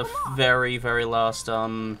cannon It's to on the hold them off. very, very last,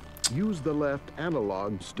 Use the left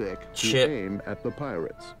analog stick to Chip. aim at the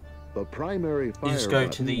pirates. The primary fire just go to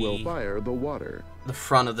button the- will fire the water. the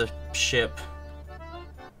front of the ship.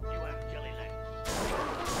 You have jelly legs.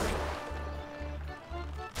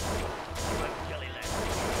 You have jelly legs.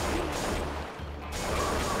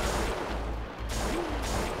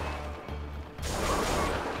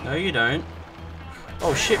 No, you don't.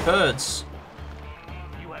 Oh shit, birds.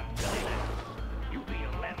 You have jelly legs. You be a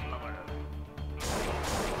landlubber.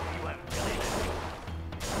 You have jelly legs.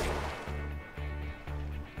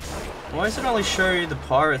 Why does it only show you the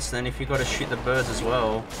pirates then if you gotta shoot the birds as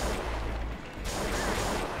well?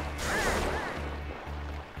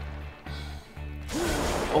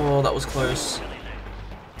 Oh, that was close.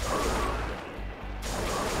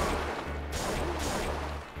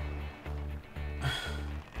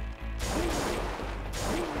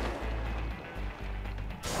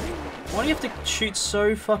 Why do you have to shoot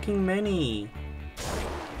so fucking many?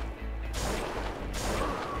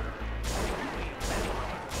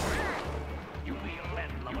 You be a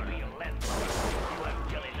landlubber. You be a landlubber. You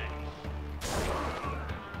have jelly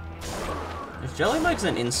legs. Is jelly legs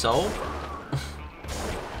an insult?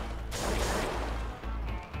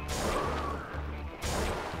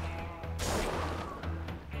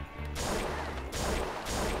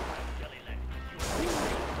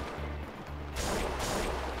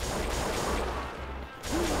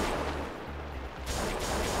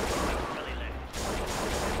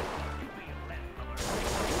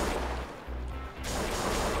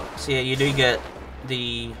 So yeah, you do get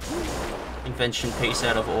the invention piece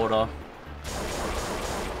out of order.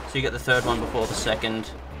 So you get the third one before the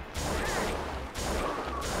second.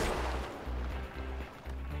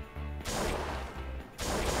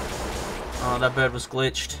 Oh, that bird was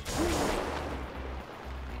glitched.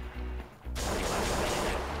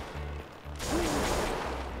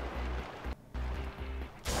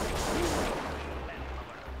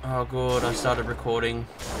 Oh good, I started recording.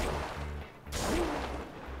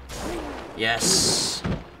 Yes.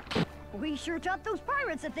 We sure taught those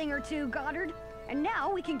pirates a thing or two, Goddard. And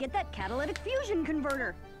now we can get that catalytic fusion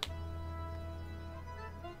converter.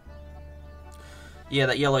 Yeah,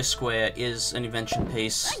 that yellow square is an invention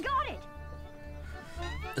piece. I got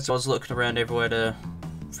it! So I was looking around everywhere to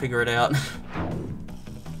figure it out.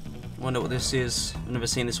 Wonder what this is. I've never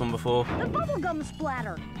seen this one before. The bubblegum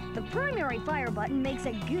splatter. The primary fire button makes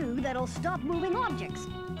a goo that'll stop moving objects.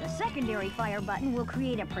 The secondary fire button will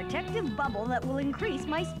create a protective bubble that will increase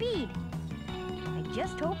my speed. I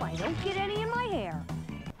just hope I don't get any in my hair.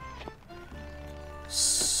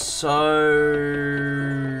 So...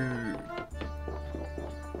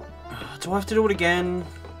 do I have to do it again?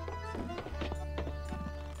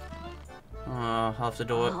 I'll have to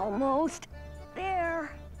do it. Almost.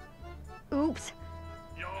 There. Oops.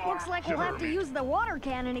 Looks like we'll have to use the water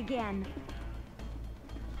cannon again.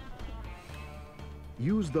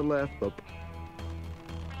 Use the left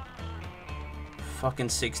Fucking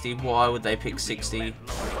 60. Why would they pick 60? You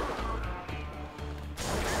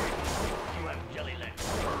have jelly legs.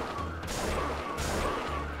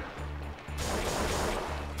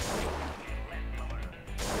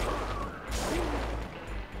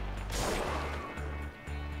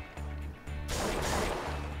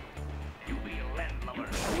 You be a landlubber.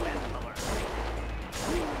 Landlubber.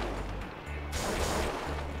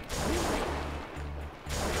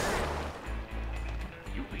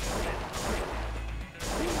 You be a landlubber.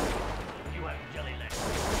 You have jelly legs.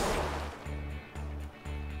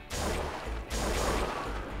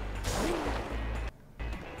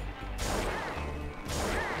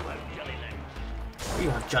 You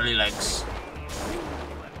have jelly legs.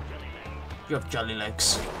 You have jelly legs. You have jelly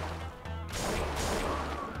legs.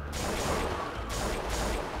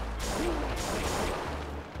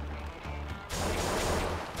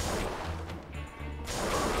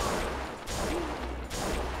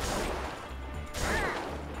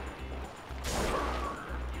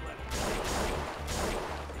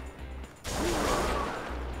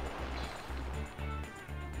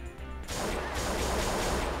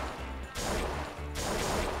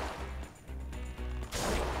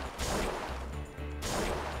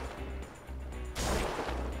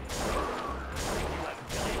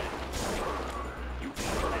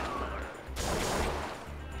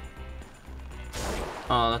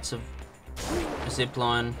 Oh, that's a zip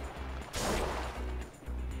line.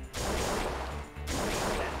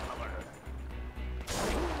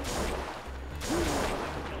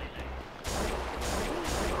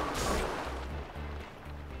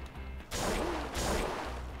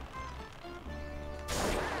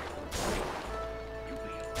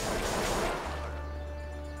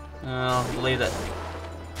 I'll leave that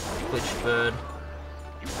glitched bird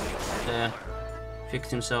there.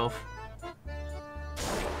 Fixed himself.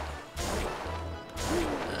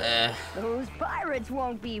 There. Those pirates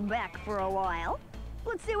won't be back for a while.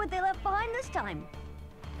 Let's see what they left behind this time.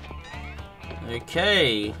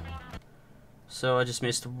 Okay. So I just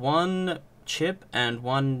missed one chip and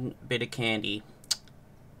one bit of candy.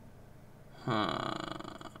 Huh.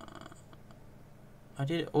 I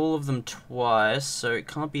did all of them twice, so it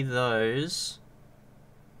can't be those.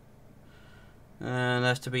 And they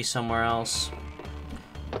have to be somewhere else.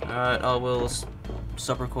 Alright, I will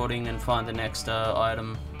stop recording and find the next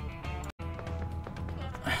item.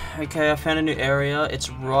 Okay, I found a new area. It's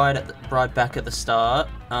right back at the start.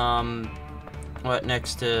 Right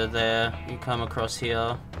next to there. You come across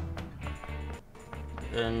here.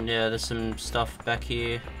 And yeah, there's some stuff back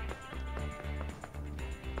here.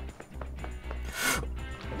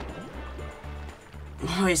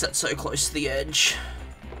 Why is that so close to the edge?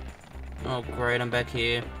 Oh great, I'm back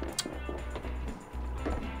here.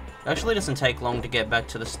 It actually doesn't take long to get back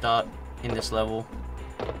to the start in this level,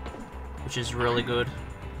 which is really good.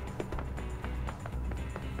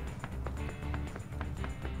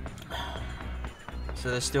 So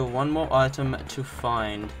there's still one more item to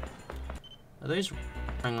find. Are those...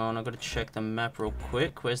 Hang on, I've got to check the map real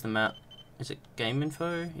quick. Where's the map? Is it game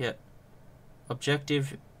info? Yep.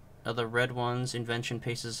 Objective are the red ones. Invention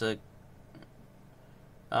pieces are...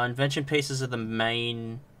 invention pieces are the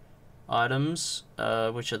main items,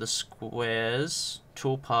 which are the squares.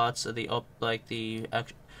 Tool parts are the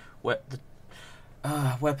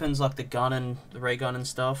weapons like the gun and the ray gun and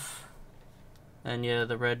stuff. And yeah,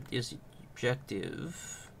 the red is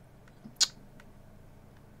objective.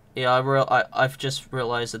 Yeah, I've just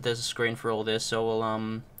realized that there's a screen for all this, so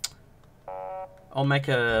I'll make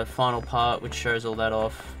a final part which shows all that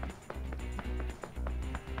off.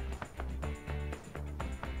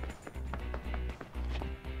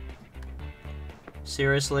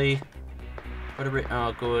 Seriously?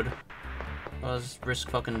 Oh, good. I was risk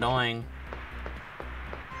fucking dying.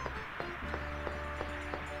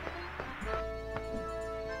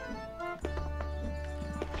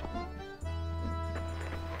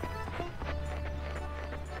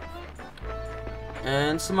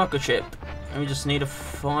 And some microchip. And we just need to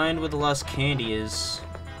find where the last candy is.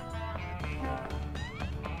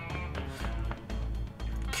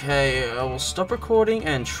 Okay, I will stop recording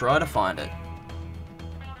and try to find it.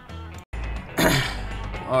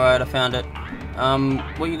 Alright, I found it.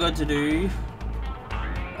 What you got to do...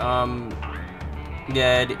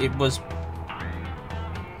 yeah, it was...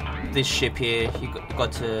 this ship here, you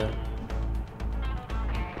got to...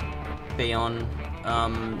 be on,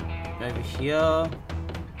 over here.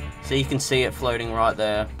 So you can see it floating right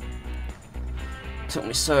there. Took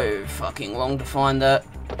me so fucking long to find that.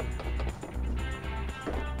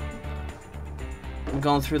 I'm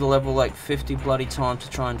going through the level like 50 bloody times to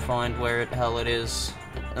try and find where the hell it is.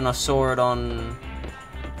 And I saw it on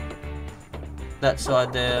that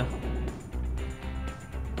side there.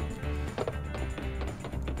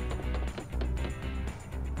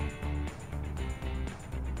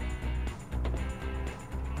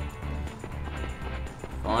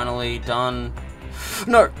 Finally done.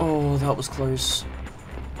 No! Oh, that was close.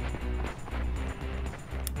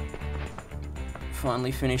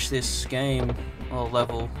 Finally finished this game. Or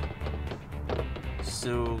level.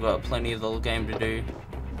 Still got plenty of the game to do.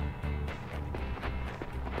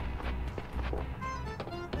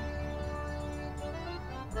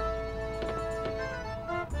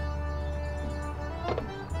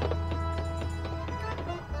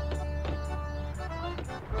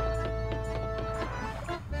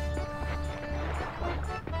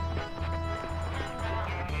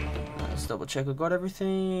 Let's double check I got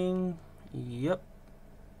everything. Yep.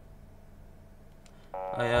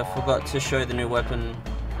 I forgot to show the new weapon.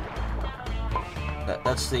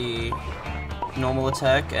 That's the normal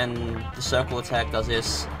attack, and the circle attack does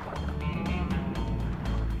this.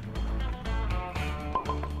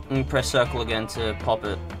 And press circle again to pop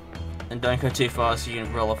it. And don't go too fast so you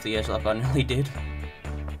can roll off the edge like I nearly did.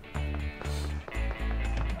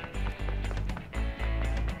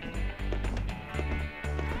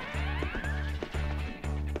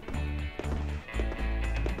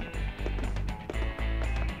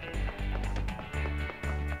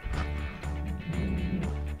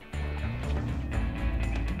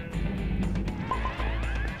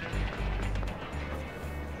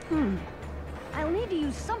 I'll need to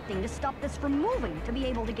use something to stop this from moving to be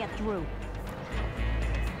able to get through.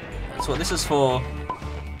 That's what this is for.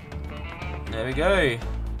 There we go.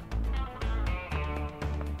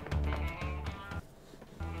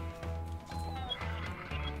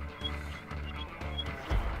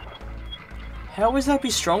 How is that be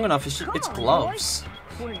strong enough? It's gloves. Boys.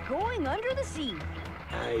 We're going under the sea.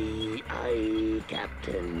 Aye, aye,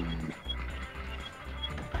 Captain.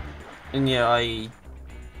 And yeah, I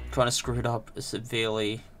kind of screwed up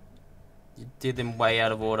severely. Did them way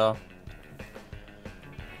out of order.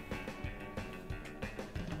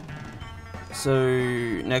 So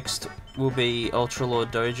next will be Ultra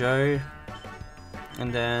Lord Dojo,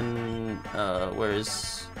 and then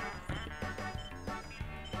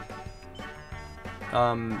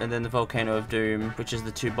and then the Volcano of Doom, which is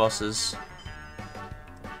the two bosses.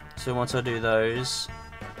 So once I do those,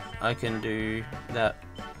 I can do that.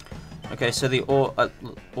 Okay, so the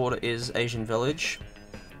order is Asian Village,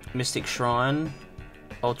 Mystic Shrine,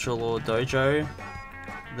 Ultra Lord Dojo,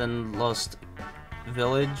 then Lost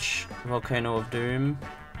Village, Volcano of Doom,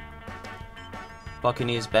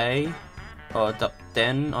 Buccaneer's Bay, or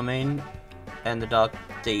Den, I mean, and the Dark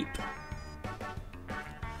Deep.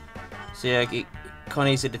 So yeah, kind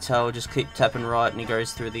of easy to tell, just keep tapping right and he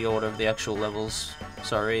goes through the order of the actual levels.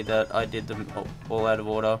 Sorry that I did them all out of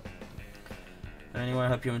order. Anyway, I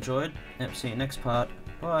hope you enjoyed. Yep, see you next part.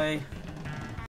 Bye.